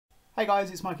Hey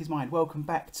guys, it's Mikey's Mind. Welcome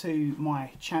back to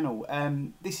my channel.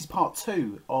 This is part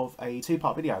 2 of a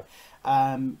two-part video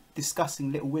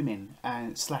discussing Little Women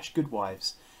and / Good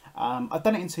Wives. I've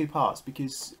done it in 2 parts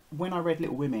because when I read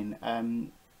Little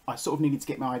Women, I sort of needed to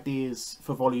get my ideas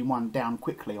for volume 1 down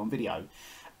quickly on video.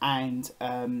 And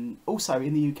also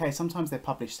in the UK, sometimes they're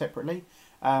published separately.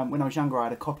 When I was younger, I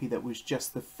had a copy that was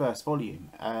just the first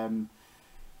volume.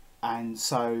 And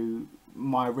so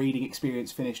my reading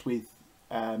experience finished with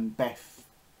Beth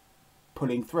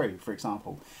pulling through, for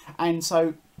example, and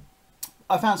so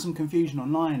I found some confusion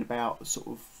online about sort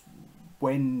of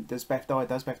when does Beth die,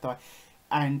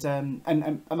 and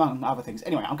among other things.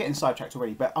 Anyway, I'm getting sidetracked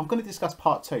already, but I'm going to discuss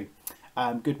part 2,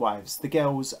 Good Wives. The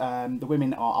girls, the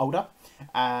women are older,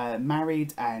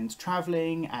 married and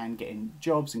travelling and getting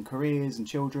jobs and careers and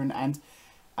children, and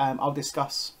I'll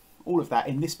discuss all of that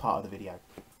in this part of the video.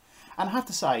 And I have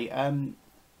to say,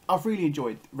 I've really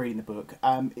enjoyed reading the book.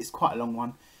 It's quite a long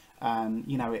one.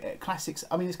 You know, classics.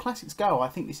 I mean, as classics go, I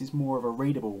think this is more of a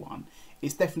readable one.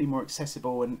 It's definitely more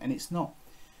accessible, and it's not.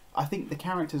 I think the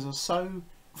characters are so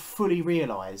fully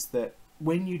realised that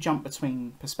when you jump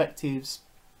between perspectives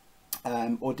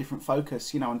or different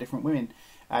focus, you know, on different women,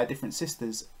 different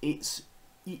sisters, it's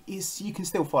you can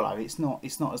still follow. It's not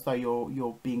as though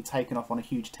you're being taken off on a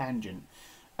huge tangent.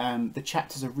 The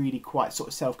chapters are really quite sort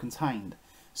of self-contained.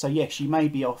 So yes, you may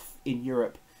be off in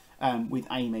Europe with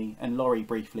Amy and Laurie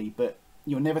briefly, but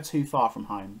you're never too far from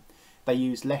home. They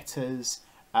use letters,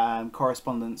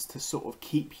 correspondence to sort of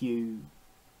keep you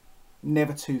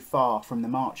never too far from the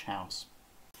March house.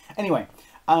 Anyway,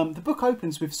 the book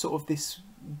opens with sort of this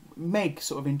Meg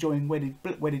sort of enjoying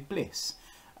wedded bliss.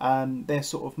 They're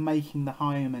sort of making the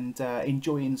home and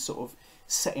enjoying sort of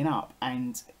setting up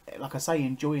and, like I say,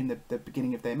 enjoying the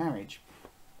beginning of their marriage.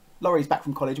 Laurie's back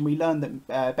from college, and we learn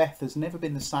that Beth has never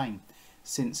been the same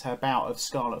since her bout of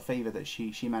scarlet fever that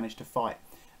she managed to fight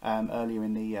earlier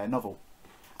in the novel.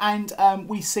 And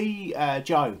we see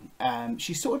Jo.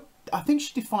 She's sort of, I think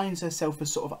she defines herself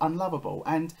as sort of unlovable,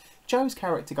 and Jo's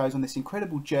character goes on this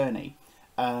incredible journey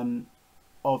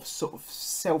of sort of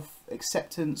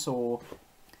self-acceptance, or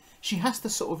she has to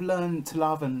sort of learn to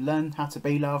love and learn how to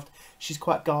be loved. She's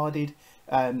quite guarded.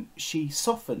 She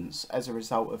softens as a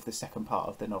result of the second part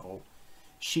of the novel.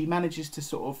 She manages to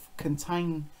sort of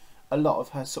contain a lot of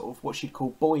her sort of what she'd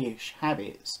call boyish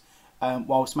habits,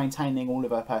 whilst maintaining all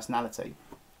of her personality.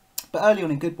 But early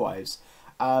on in Good Wives,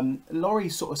 Laurie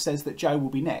sort of says that Jo will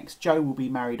be next. Jo will be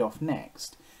married off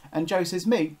next. And Jo says,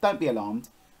 "Me, don't be alarmed.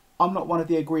 I'm not one of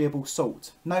the agreeable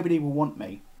sort. Nobody will want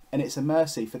me. And it's a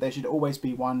mercy, for there should always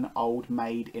be one old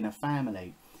maid in a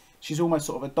family." She's almost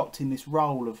sort of adopting this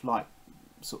role of like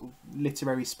sort of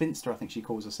literary spinster, I think she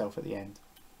calls herself at the end.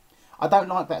 I don't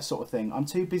like that sort of thing. I'm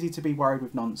too busy to be worried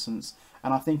with nonsense,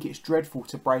 and I think it's dreadful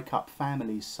to break up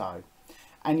families so.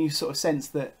 And you sort of sense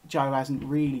that Jo hasn't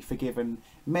really forgiven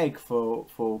Meg for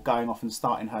going off and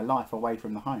starting her life away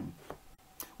from the home.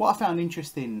 What I found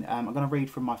interesting, I'm going to read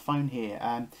from my phone here.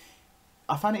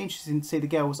 I found it interesting to see the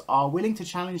girls are willing to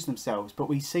challenge themselves, but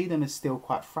we see them as still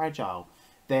quite fragile.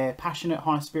 They're passionate,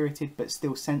 high-spirited, but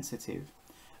still sensitive.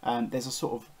 There's a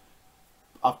sort of,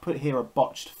 I've put here a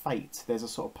botched fate. There's a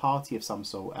sort of party of some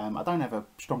sort. I don't have a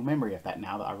strong memory of that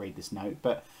now that I read this note,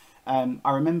 but I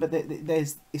remember that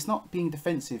it's not being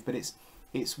defensive, but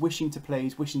it's wishing to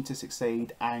please, wishing to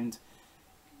succeed, and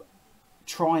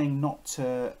trying not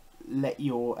to let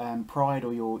your pride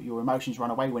or your emotions run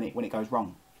away when it goes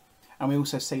wrong. And we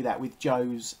also see that with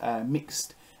Jo's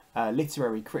mixed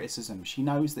literary criticism. She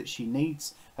knows that she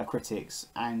needs her critics,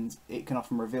 and it can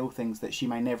often reveal things that she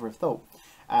may never have thought.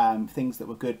 Things that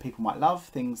were good people might love,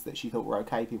 things that she thought were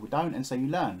okay people don't, and so you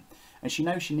learn. And she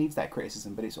knows she needs that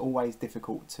criticism, but it's always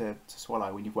difficult to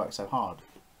swallow when you've worked so hard.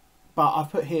 But I've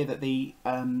put here that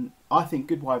I think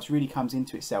Good Wives really comes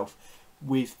into itself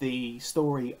with the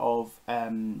story of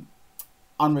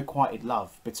unrequited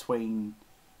love between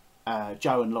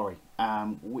Jo and Laurie.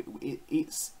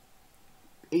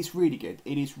 It's really good.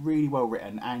 It is really well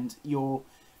written, and you're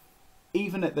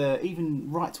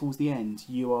even right towards the end,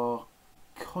 you are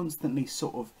constantly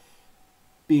sort of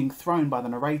being thrown by the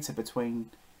narrator between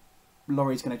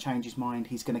Laurie's going to change his mind,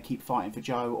 he's going to keep fighting for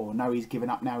Jo, or no, he's given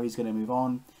up now, he's going to move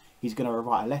on, he's going to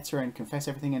write a letter and confess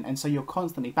everything, and so you're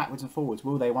constantly backwards and forwards.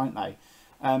 Will they, won't they?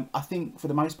 I think for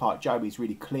the most part Jo is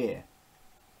really clear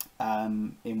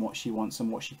in what she wants and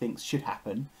what she thinks should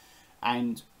happen,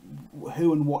 and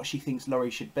who and what she thinks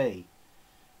Laurie should be.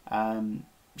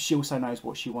 She also knows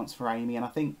what she wants for Amy, and I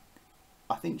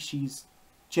think she's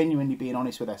genuinely being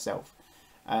honest with herself.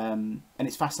 And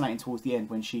it's fascinating towards the end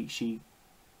when she's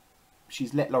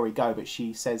let Laurie go, but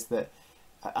she says that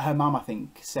her mum, I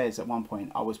think, says at one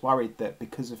point, I was worried that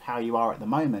because of how you are at the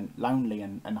moment, lonely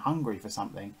and hungry for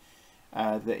something,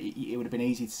 that it would have been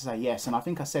easy to say yes. And I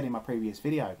think I said in my previous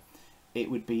video, it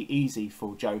would be easy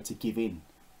for Jo to give in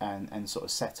and sort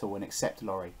of settle and accept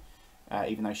Laurie,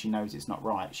 even though she knows it's not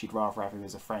right. She'd rather have him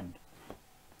as a friend.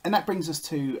 And that brings us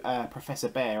to Professor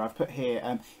Bhear. I've put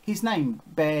here his name,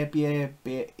 Bhear.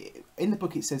 In the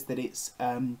book it says that it's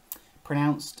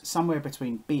pronounced somewhere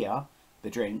between Bhear, the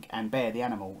drink, and Bhear, the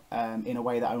animal, in a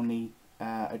way that only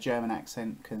a German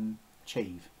accent can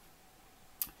achieve.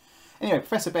 Anyway,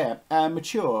 Professor Bhear,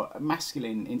 mature,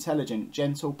 masculine, intelligent,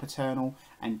 gentle, paternal,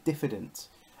 and diffident.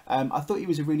 I thought he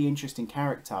was a really interesting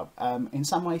character. In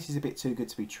some ways he's a bit too good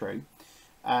to be true,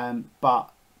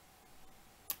 but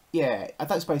yeah, I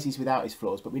don't suppose he's without his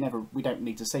flaws, but we don't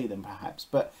need to see them perhaps.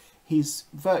 But his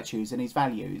virtues and his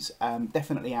values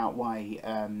definitely outweigh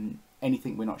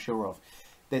anything we're not sure of.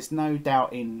 There's no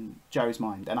doubt in Jo's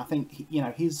mind, and I think, you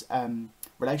know, his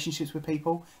relationships with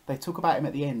people. They talk about him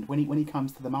at the end when he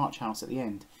comes to the March House at the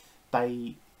end.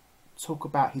 They talk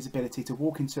about his ability to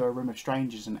walk into a room of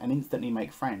strangers and instantly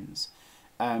make friends,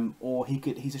 or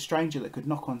he's a stranger that could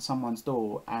knock on someone's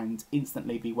door and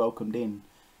instantly be welcomed in.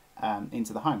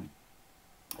 Into the home.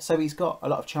 So he's got a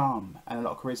lot of charm and a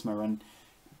lot of charisma and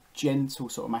gentle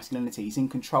sort of masculinity. He's in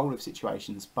control of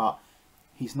situations, but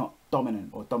he's not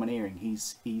dominant or domineering.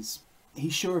 He's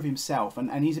sure of himself,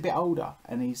 and he's a bit older,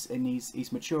 and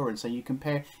he's mature, and so you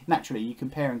compare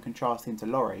and contrast him to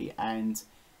Laurie, and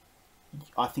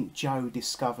I think Jo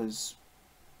discovers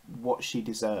what she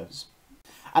deserves.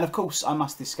 And of course I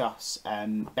must discuss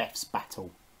Beth's battle.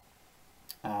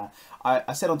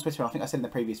 I said on Twitter, I think I said in the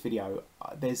previous video,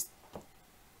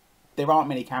 there aren't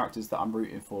many characters that I'm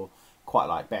rooting for quite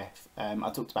like Beth. I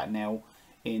talked about Nell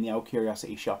in the old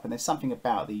Curiosity Shop, and there's something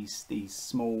about these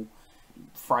small,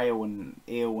 frail and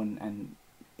ill and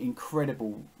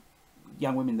incredible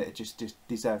young women that just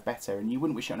deserve better, and you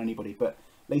wouldn't wish it on anybody, but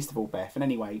least of all Beth. And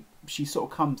anyway, she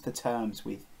sort of comes to terms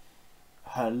with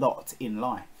her lot in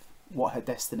life, what her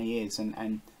destiny is,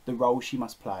 and the role she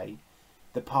must play,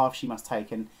 the path she must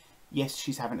take. And yes,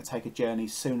 she's having to take a journey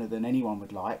sooner than anyone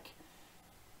would like,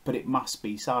 but it must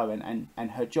be so,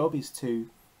 and her job is to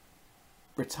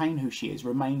retain who she is,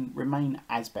 remain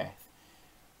as Beth,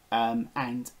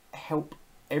 and help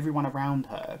everyone around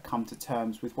her come to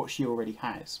terms with what she already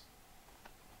has.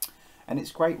 And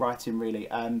it's great writing, really.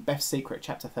 Beth's Secret,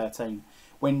 chapter 13.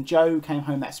 When Jo came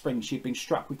home that spring, she had been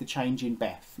struck with the change in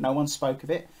Beth. No one spoke of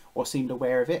it or seemed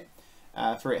aware of it,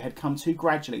 for it had come too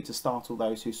gradually to startle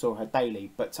those who saw her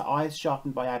daily, but to eyes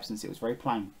sharpened by absence it was very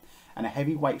plain, and a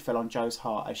heavy weight fell on Jo's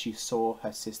heart as she saw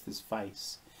her sister's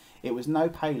face. It was no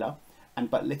paler, and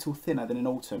but little thinner than in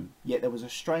autumn, yet there was a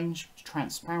strange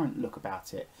transparent look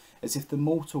about it, as if the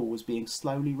mortal was being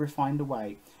slowly refined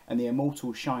away, and the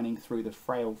immortal shining through the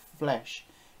frail flesh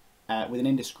with an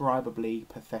indescribably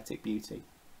pathetic beauty.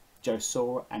 Jo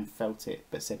saw and felt it,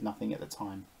 but said nothing at the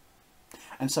time.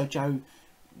 And so Jo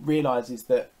realises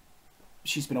that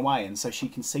she's been away, and so she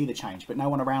can see the change, but no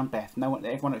one around Beth,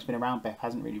 everyone that's been around Beth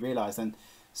hasn't really realised, and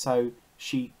so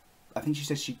I think she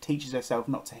says she teaches herself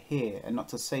not to hear and not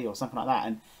to see, or something like that,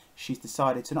 and she's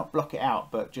decided to not block it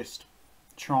out, but just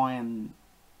try and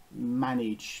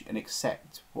manage and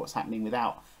accept what's happening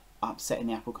without upsetting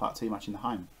the apple cart too much in the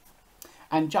home.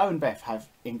 And Jo and Beth have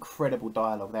incredible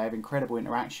dialogue. They have incredible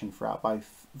interaction throughout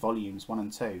both volumes 1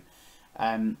 and 2.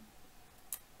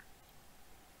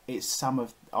 It's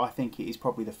I think it is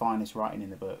probably the finest writing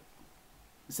in the book.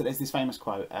 So there's this famous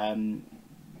quote.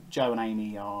 Jo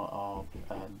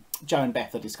and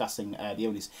Beth are discussing the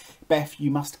illness. Beth,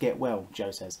 you must get well,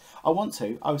 Jo says. I want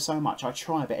to, oh so much, I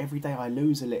try, but every day I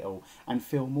lose a little and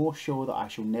feel more sure that I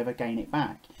shall never gain it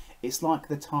back. It's like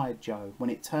the tide, Jo.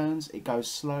 When it turns, it goes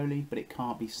slowly, but it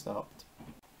can't be stopped.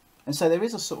 And so there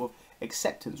is a sort of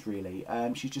acceptance, really.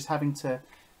 She's just having to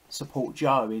support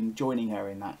Jo in joining her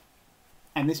in that.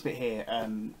 And this bit here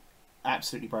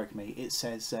absolutely broke me. It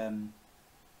says,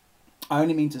 I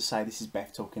only mean to say, this is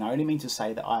Beth talking, I only mean to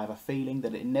say that I have a feeling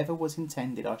that it never was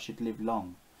intended I should live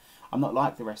long. I'm not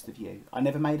like the rest of you. I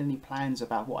never made any plans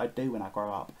about what I'd do when I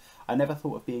grow up. I never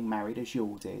thought of being married as you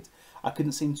all did. I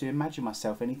couldn't seem to imagine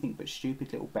myself anything but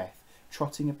stupid little Beth,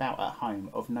 trotting about at home,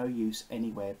 of no use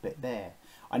anywhere but there.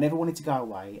 I never wanted to go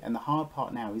away, and the hard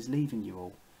part now is leaving you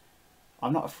all.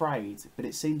 I'm not afraid, but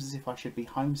it seems as if I should be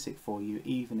homesick for you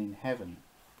even in heaven.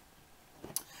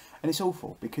 And it's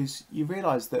awful, because you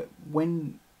realise that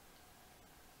when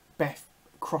Beth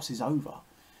crosses over,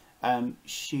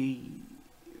 she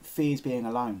fears being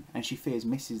alone, and she fears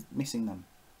missing them.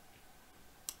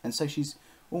 And so she's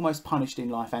almost punished in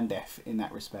life and death in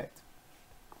that respect.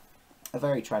 A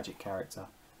very tragic character.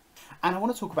 And I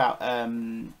want to talk about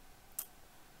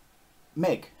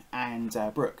Meg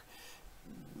and Brooke.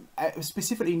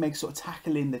 Specifically Meg sort of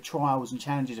tackling the trials and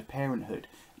challenges of parenthood,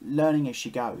 learning as she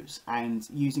goes and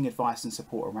using advice and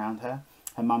support around her.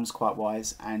 Her mum's quite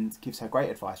wise and gives her great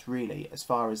advice, really, as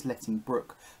far as letting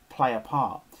Brooke play a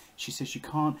part. She says you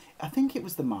can't... I think it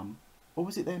was the mum, or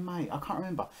was it their mate? I can't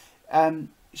remember.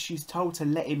 She's told to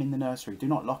let him in the nursery. Do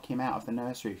not lock him out of the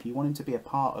nursery. If you want him to be a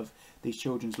part of these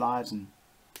children's lives and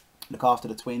look after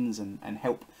the twins and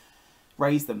help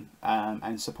raise them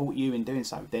and support you in doing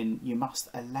so, then you must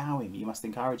allow him. You must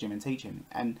encourage him and teach him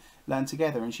and learn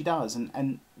together. And she does.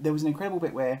 And there was an incredible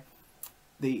bit where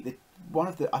one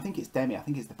of the, I think it's Demi, I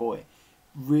think it's the boy,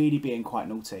 really being quite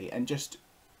naughty and just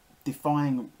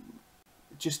defying,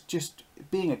 just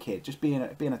being a kid, just being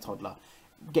a toddler,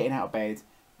 getting out of bed,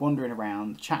 wandering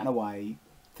around, chatting away,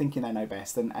 thinking they know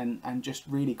best, and just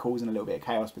really causing a little bit of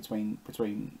chaos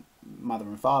between mother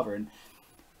and father. And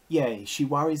yeah, she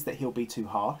worries that he'll be too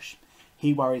harsh.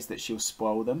 He worries that she'll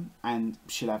spoil them, and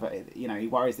she'll have a, he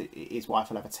worries that his wife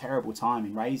will have a terrible time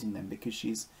in raising them because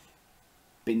she's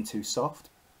been too soft.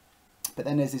 But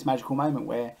then there's this magical moment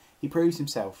where he proves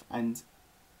himself, and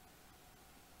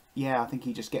yeah, I think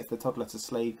he just gets the toddler to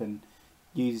sleep and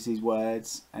uses his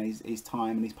words and his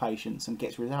time and his patience and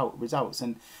gets results.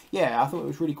 And yeah, I thought it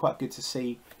was really quite good to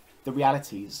see the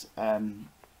realities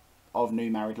of new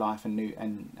married life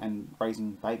and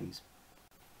raising babies.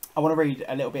 I want to read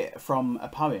a little bit from a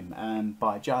poem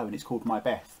by Joe, and it's called My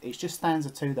Beth. It's just stanza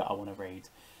 2 that I want to read.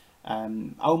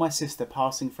 Oh, my sister,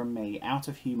 passing from me, out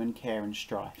of human care and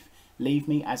strife, leave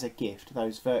me as a gift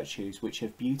those virtues which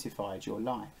have beautified your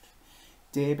life.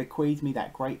 Dear, bequeath me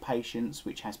that great patience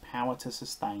which has power to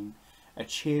sustain a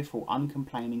cheerful,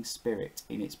 uncomplaining spirit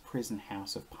in its prison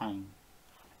house of pain.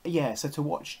 Yeah, so to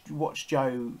watch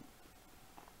Jo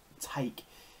take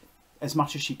as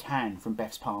much as she can from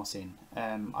Beth's passing,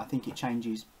 I think it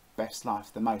changes Beth's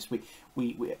life the most.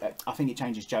 I think it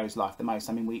changes Jo's life the most.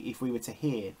 I mean, if we were to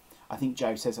hear, I think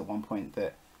Jo says at one point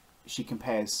that Jo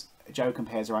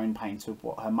compares her own pain to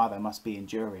what her mother must be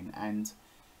enduring, and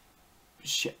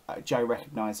Jo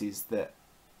recognises that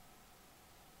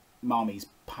Marmie's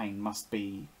pain must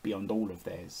be beyond all of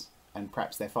theirs, and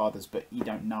perhaps their father's, but you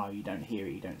don't know, you don't hear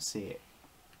it, you don't see it,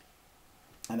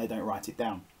 and they don't write it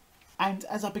down. And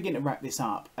as I begin to wrap this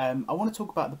up, I want to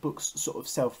talk about the book's sort of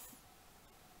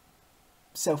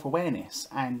self-awareness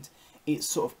and its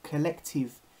sort of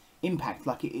collective impact.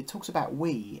 Like it talks about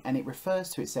we, and it refers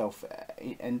to itself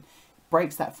and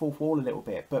breaks that fourth wall a little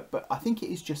bit, but I think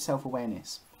it is just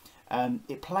self-awareness.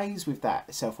 It plays with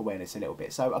that self-awareness a little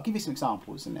bit. So I'll give you some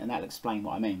examples and that'll explain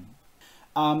what I mean.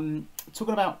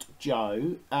 Talking about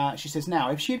Jo, she says, now,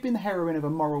 if she had been the heroine of a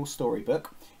moral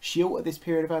storybook, she ought at this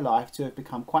period of her life to have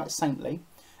become quite saintly,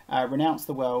 renounced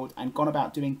the world and gone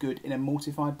about doing good in a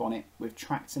mortified bonnet with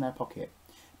tracts in her pocket.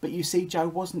 But you see, Jo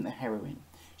wasn't the heroine.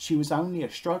 She was only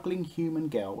a struggling human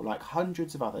girl like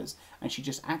hundreds of others, and she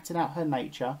just acted out her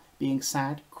nature, being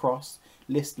sad, cross,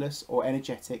 listless or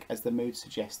energetic as the mood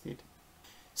suggested.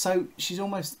 So she's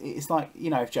almost, it's like,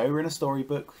 if Jo were in a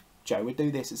storybook, Jo would do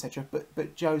this, etc.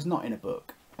 But Jo's not in a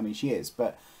book. I mean, she is,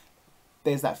 but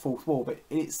there's that fourth wall. But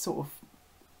it's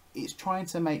trying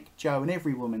to make Jo and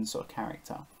every woman's sort of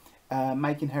character,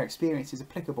 making her experiences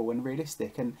applicable and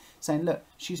realistic, and saying, look,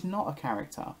 she's not a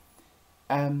character.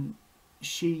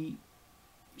 She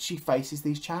faces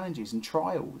these challenges and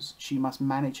trials. She must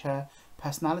manage her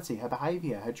personality, her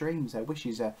behaviour, her dreams, her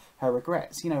wishes, her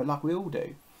regrets, like we all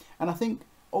do. And I think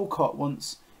Alcott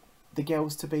wants the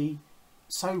girls to be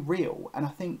so real. And I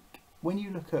think when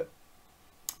you look at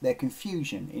their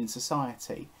confusion in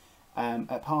society,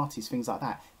 at parties, things like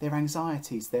that, their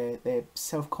anxieties, their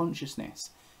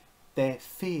self-consciousness, their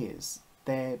fears,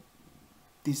 their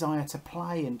desire to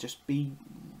play and just be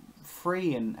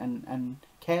free and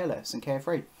careless and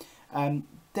carefree,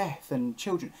 death and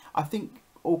children, I think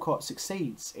Alcott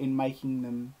succeeds in making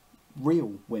them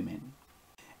real women.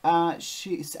 And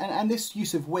this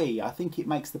use of we, I think it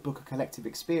makes the book a collective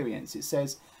experience. It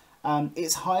says,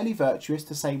 it's highly virtuous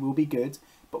to say we'll be good,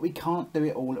 but we can't do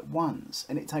it all at once.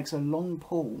 And it takes a long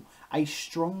pull, a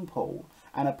strong pull,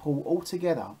 and a pull all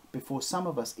together before some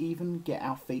of us even get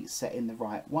our feet set in the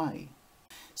right way.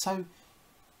 So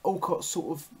Alcott's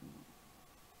sort of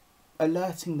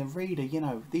alerting the reader,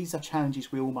 these are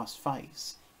challenges we all must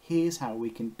face. Here's how we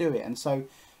can do it. And so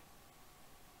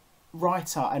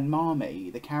Writer and Marmee,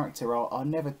 the character, are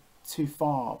never too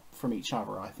far from each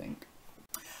other, I think.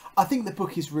 I think the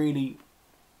book is really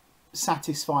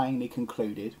satisfyingly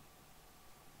concluded,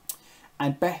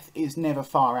 and Beth is never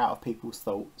far out of people's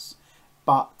thoughts,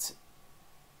 but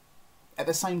at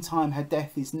the same time, her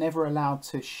death is never allowed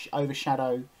to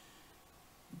overshadow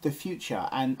the future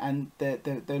and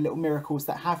the little miracles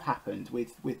that have happened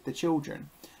with the children.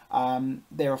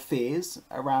 There are fears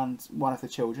around one of the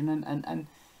children, and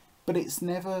but it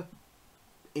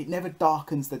never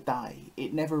darkens the day.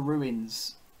 It never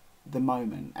ruins the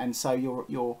moment. And so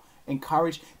you're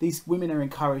encouraged. These women are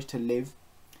encouraged to live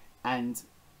and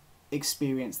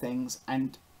experience things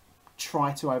and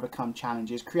try to overcome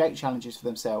challenges, create challenges for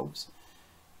themselves,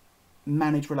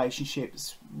 manage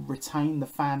relationships, retain the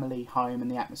family home and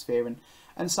the atmosphere.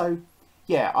 And so,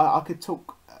 yeah, I could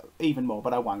talk even more,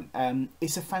 but I won't.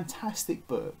 It's a fantastic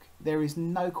book. There is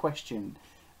no question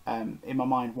in my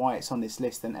mind why it's on this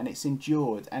list, and it's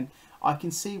endured. And I can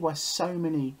see why so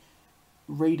many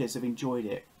readers have enjoyed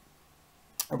it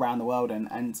around the world.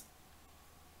 And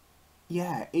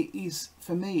yeah, it is,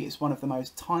 for me, it's one of the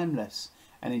most timeless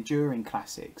and enduring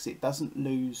classics. It doesn't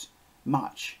lose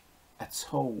much at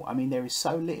all. I mean, there is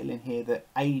so little in here that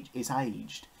is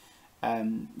aged.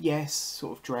 Yes,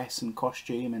 sort of dress and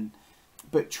costume,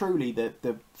 but truly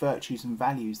the virtues and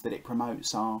values that it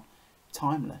promotes are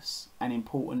timeless and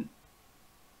important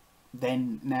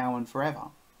then, now and forever.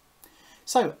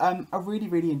 So I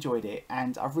really enjoyed it,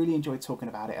 and I've really enjoyed talking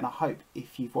about it, and I hope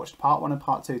if you've watched part 1 and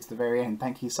part 2 to the very end,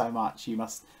 thank you so much. You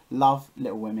must love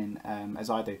Little Women as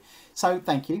I do. So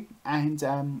thank you.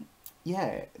 And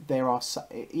yeah, there are,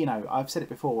 you know, I've said it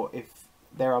before, if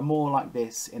there are more like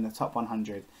this in the top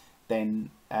 100, then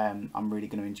I'm really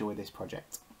going to enjoy this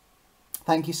project.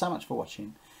 Thank you so much for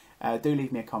watching. Do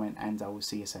leave me a comment, and I will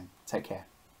see you soon. Take care.